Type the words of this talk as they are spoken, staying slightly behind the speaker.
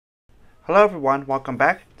Hello everyone, welcome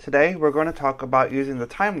back. Today we're going to talk about using the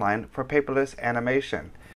timeline for paperless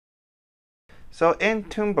animation. So in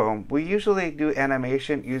Toon Boom, we usually do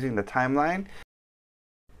animation using the timeline.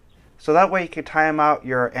 So that way you can time out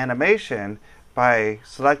your animation by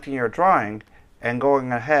selecting your drawing and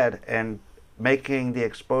going ahead and making the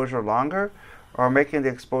exposure longer or making the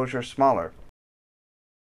exposure smaller.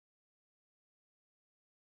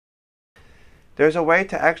 There's a way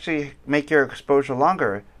to actually make your exposure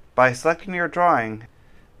longer by selecting your drawing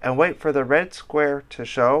and wait for the red square to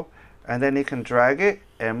show, and then you can drag it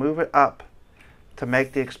and move it up to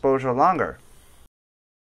make the exposure longer.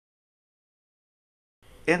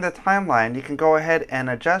 In the timeline, you can go ahead and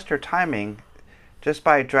adjust your timing just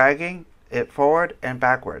by dragging it forward and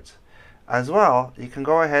backwards. As well, you can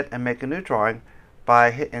go ahead and make a new drawing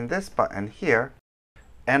by hitting this button here,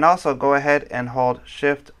 and also go ahead and hold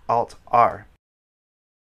Shift-Alt-R.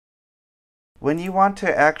 When you want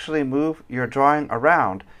to actually move your drawing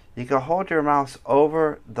around, you can hold your mouse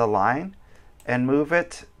over the line and move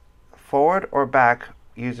it forward or back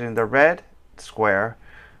using the red square,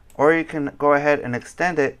 or you can go ahead and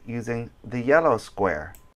extend it using the yellow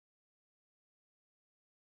square.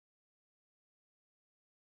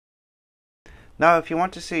 Now if you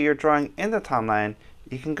want to see your drawing in the timeline,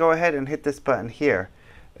 you can go ahead and hit this button here,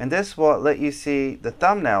 and this will let you see the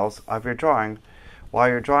thumbnails of your drawing while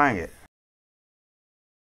you're drawing it.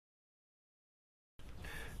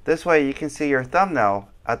 This way you can see your thumbnail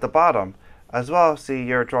at the bottom, as well as see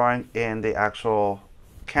your drawing in the actual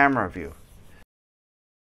camera view.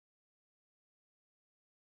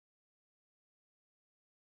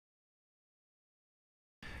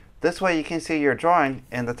 This way you can see your drawing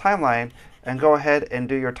in the timeline and go ahead and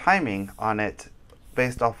do your timing on it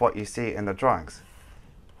based off what you see in the drawings.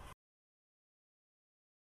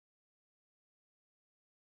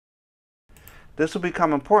 This will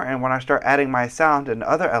become important when I start adding my sound and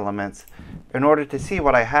other elements in order to see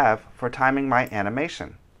what I have for timing my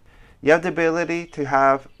animation. You have the ability to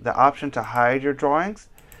have the option to hide your drawings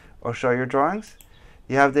or show your drawings.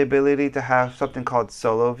 You have the ability to have something called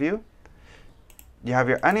solo view. You have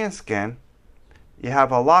your onion skin. You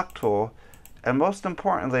have a lock tool. And most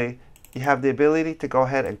importantly, you have the ability to go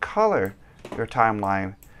ahead and color your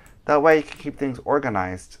timeline. That way you can keep things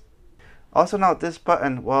organized. Also note, this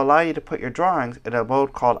button will allow you to put your drawings in a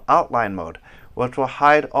mode called outline mode, which will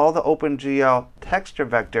hide all the OpenGL texture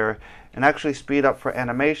vector and actually speed up for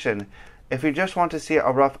animation. If you just want to see a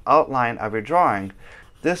rough outline of your drawing,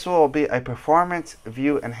 this will be a performance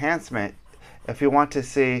view enhancement. If you want to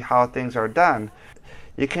see how things are done,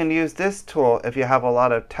 you can use this tool if you have a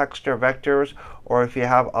lot of texture vectors, or if you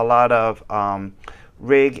have a lot of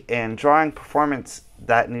rig and drawing performance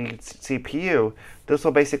that needs CPU. This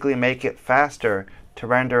will basically make it faster to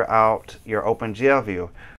render out your OpenGL view.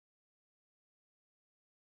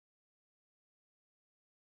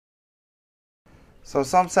 So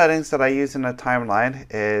some settings that I use in a timeline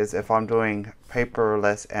is, if I'm doing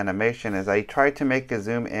paperless animation, is I try to make it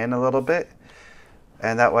zoom in a little bit,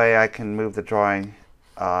 and that way I can move the drawing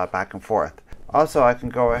back and forth. Also, I can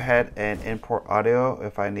go ahead and import audio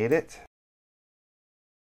if I need it.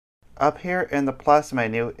 Up here in the plus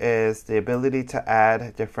menu is the ability to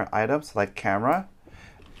add different items like camera.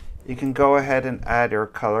 You can go ahead and add your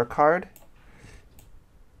color card.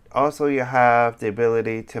 Also, you have the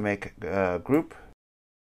ability to make a group.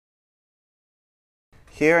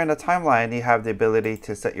 Here in the timeline, you have the ability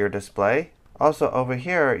to set your display. Also over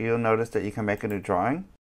here, you'll notice that you can make a new drawing.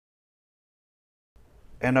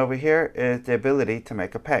 And over here is the ability to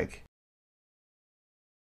make a peg.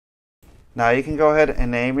 Now you can go ahead and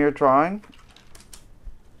name your drawing.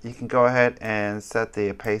 You can go ahead and set the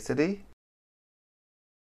opacity.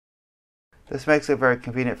 This makes it very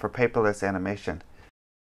convenient for paperless animation.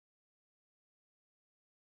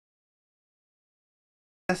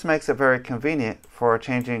 This makes it very convenient for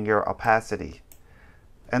changing your opacity.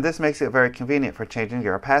 And this makes it very convenient for changing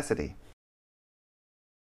your opacity.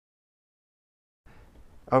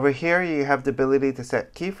 Over here you have the ability to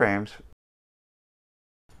set keyframes.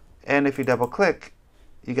 And if you double click,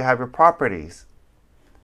 you can have your properties.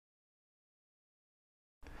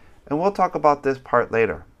 And we'll talk about this part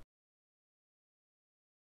later.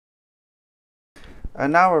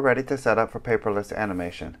 And now we're ready to set up for paperless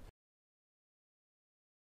animation.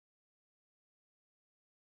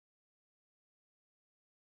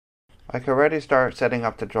 I can already start setting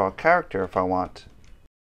up to draw a character if I want.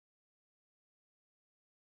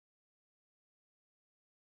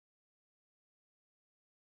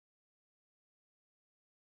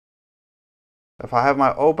 If I have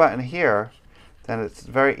my O button here, then it's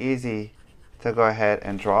very easy to go ahead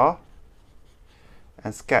and draw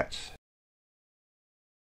and sketch.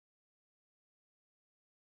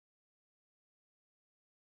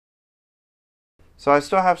 So I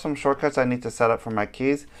still have some shortcuts I need to set up for my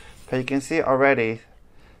keys, but you can see already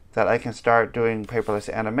that I can start doing paperless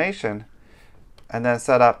animation and then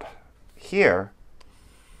set up here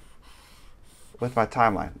with my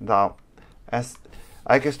timeline. Now, as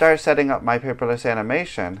I can start setting up my paperless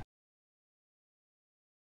animation,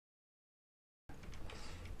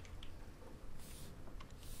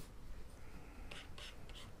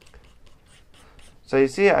 so you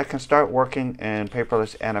see I can start working in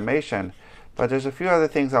paperless animation, but there's a few other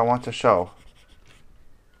things I want to show.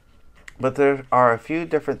 But there are a few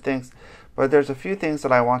different things, but there's a few things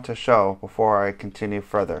that I want to show before I continue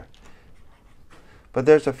further. But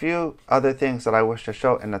there's a few other things that I wish to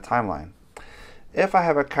show in the timeline. If I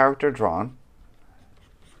have a character drawn,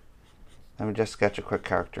 let me just sketch a quick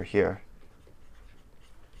character here.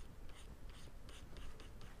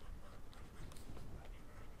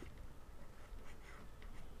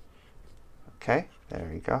 Okay,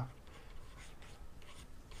 there you go.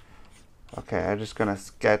 Okay, I'm just going to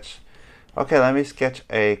sketch. Okay, let me sketch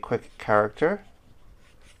a quick character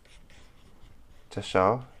to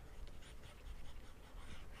show.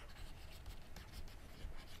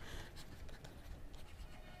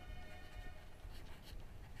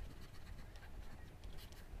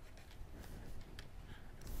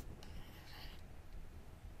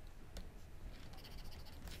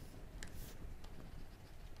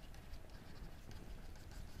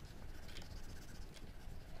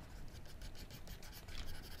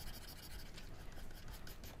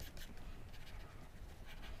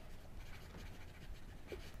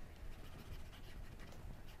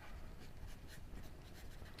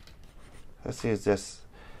 Let's use this.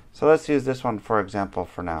 So let's use this one for example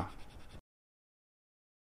for now.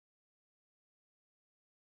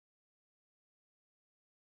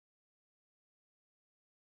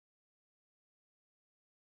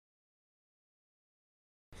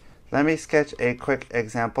 Let me sketch a quick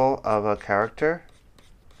example of a character.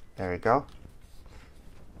 There we go.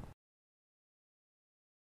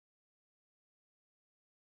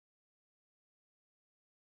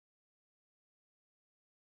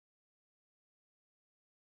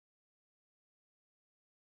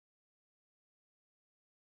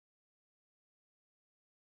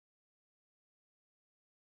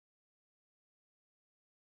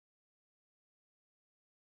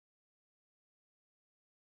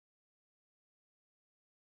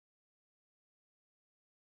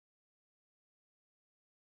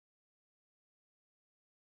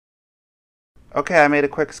 Okay, I made a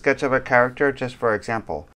quick sketch of a character just for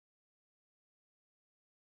example.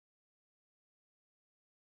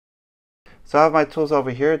 So I have my tools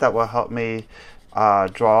over here that will help me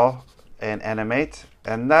draw and animate,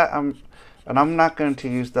 and I'm not going to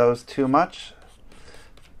use those too much.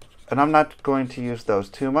 I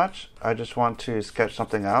just want to sketch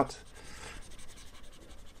something out.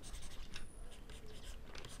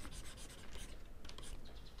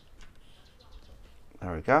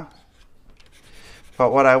 There we go.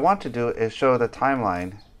 But what I want to do is show the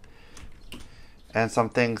timeline and some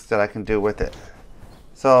things that I can do with it.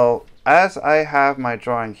 So as I have my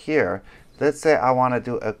drawing here, let's say I want to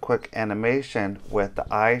do a quick animation with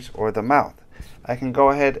the eyes or the mouth. I can go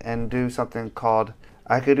ahead and do something called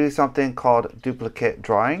duplicate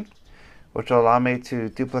drawing, which will allow me to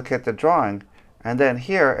duplicate the drawing, and then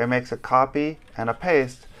here it makes a copy and a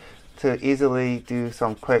paste to easily do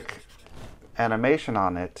some quick animation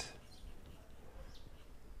on it.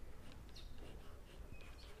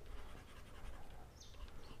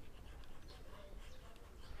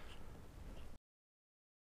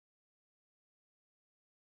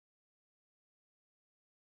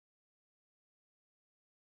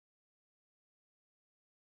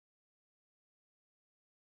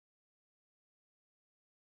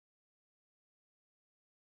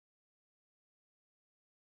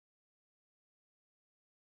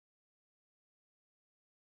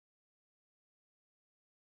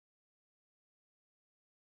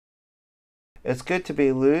 It's good to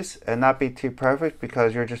be loose and not be too perfect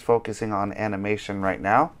because you're just focusing on animation right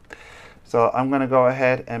now. So I'm going to go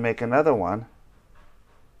ahead and make another one,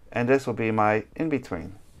 and this will be my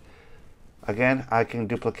in-between. Again, I can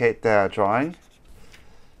duplicate the drawing.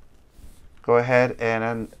 Go ahead and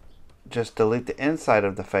then just delete the inside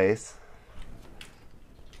of the face.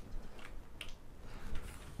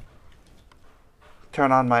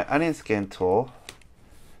 Turn on my onion skin tool.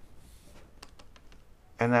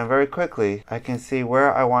 And then very quickly, I can see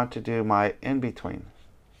where I want to do my in-between.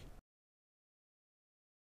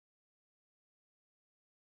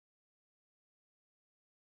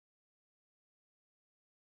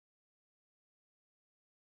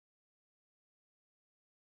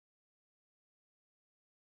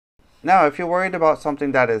 Now, if you're worried about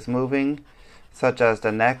something that is moving, such as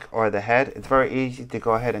the neck or the head, it's very easy to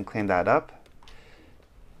go ahead and clean that up.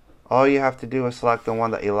 All you have to do is select the one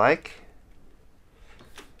that you like,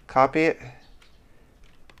 copy it,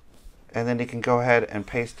 and then you can go ahead and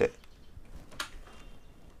paste it.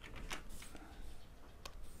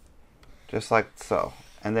 Just like so.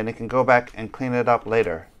 And then you can go back and clean it up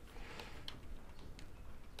later.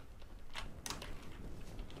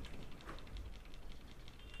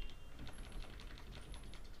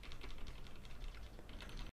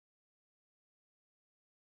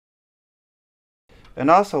 And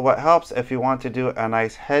also what helps if you want to do a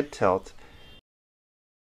nice head tilt,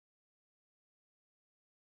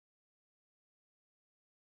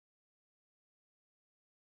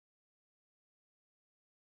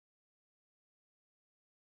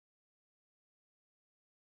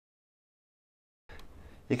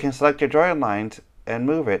 you can select your drawing lines and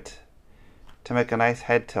move it to make a nice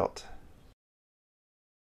head tilt.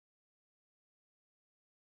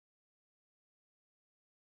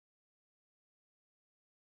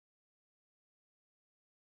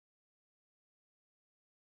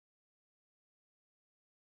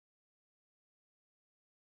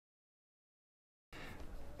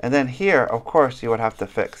 And then here, of course, you would have to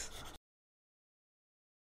fix.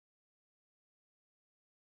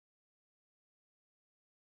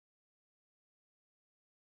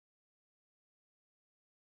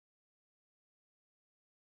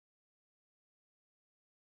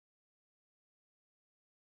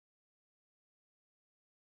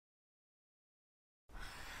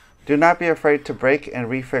 Do not be afraid to break and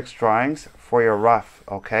refix drawings for your rough,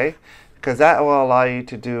 okay? Because that will allow you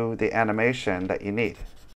to do the animation that you need.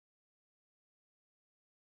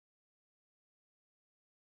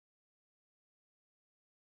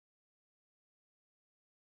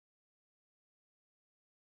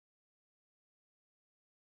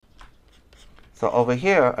 So over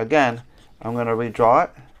here, again, I'm going to redraw it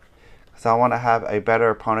because I want to have a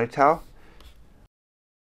better ponytail.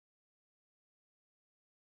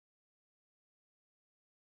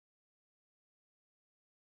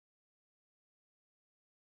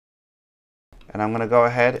 And I'm going to go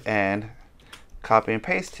ahead and copy and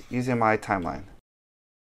paste using my timeline.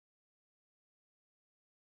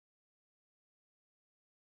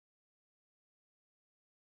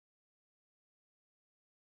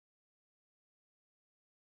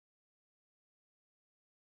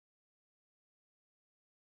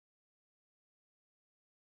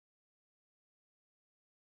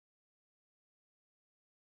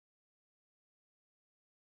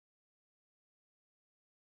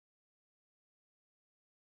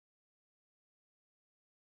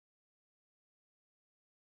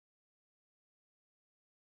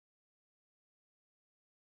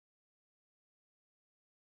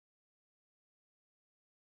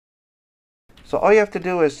 So all you have to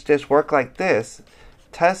do is just work like this,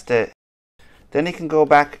 test it, then you can go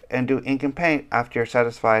back and do ink and paint after you're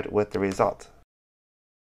satisfied with the result.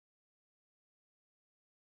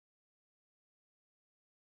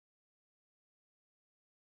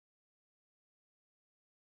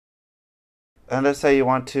 And let's say you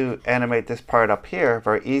want to animate this part up here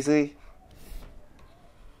very easily.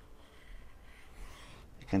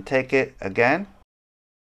 You can take it again.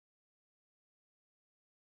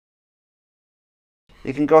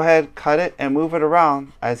 You can go ahead, cut it, and move it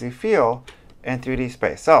around as you feel in 3D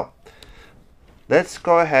space. So let's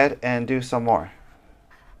go ahead and do some more.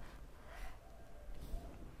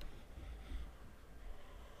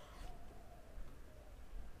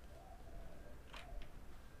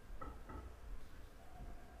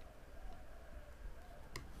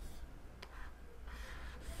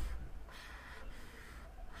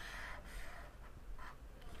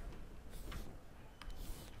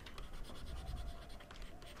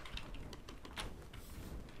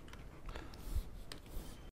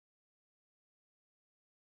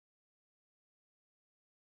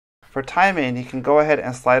 For timing, you can go ahead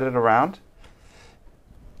and slide it around.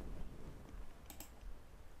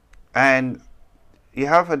 And you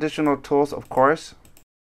have additional tools, of course.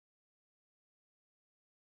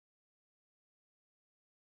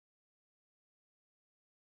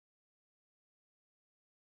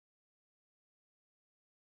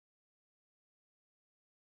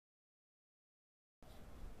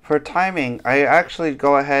 For timing, I actually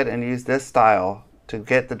go ahead and use this style to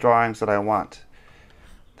get the drawings that I want.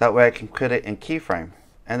 That way I can put it in keyframe.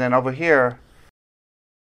 And then over here,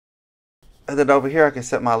 I can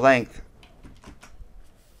set my length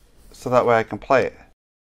so that way I can play it.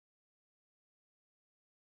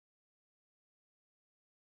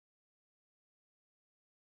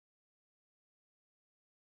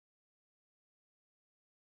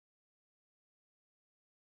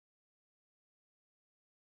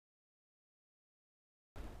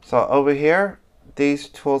 So over here, these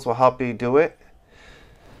tools will help you do it.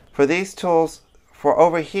 For these tools, for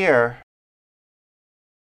over here,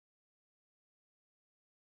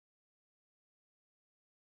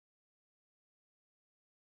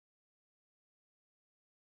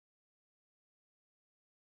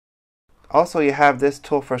 also you have this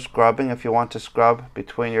tool for scrubbing if you want to scrub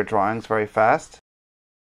between your drawings very fast.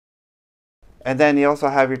 And then you also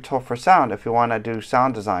have your tool for sound if you want to do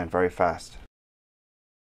sound design very fast.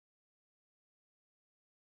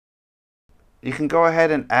 You can go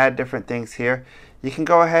ahead and add different things here. You can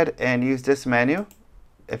go ahead and use this menu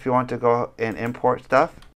if you want to go and import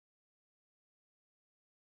stuff.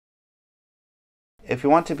 If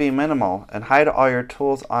you want to be minimal and hide all your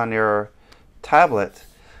tools on your tablet,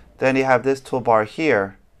 then you have this toolbar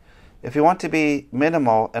here. If you want to be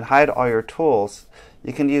minimal and hide all your tools,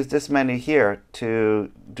 you can use this menu here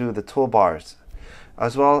to do the toolbars,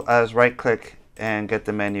 as well as right click and get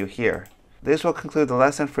the menu here. This will conclude the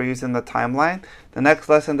lesson for using the timeline. The next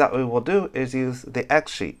lesson that we will do is use the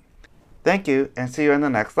X sheet. Thank you, and see you in the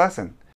next lesson.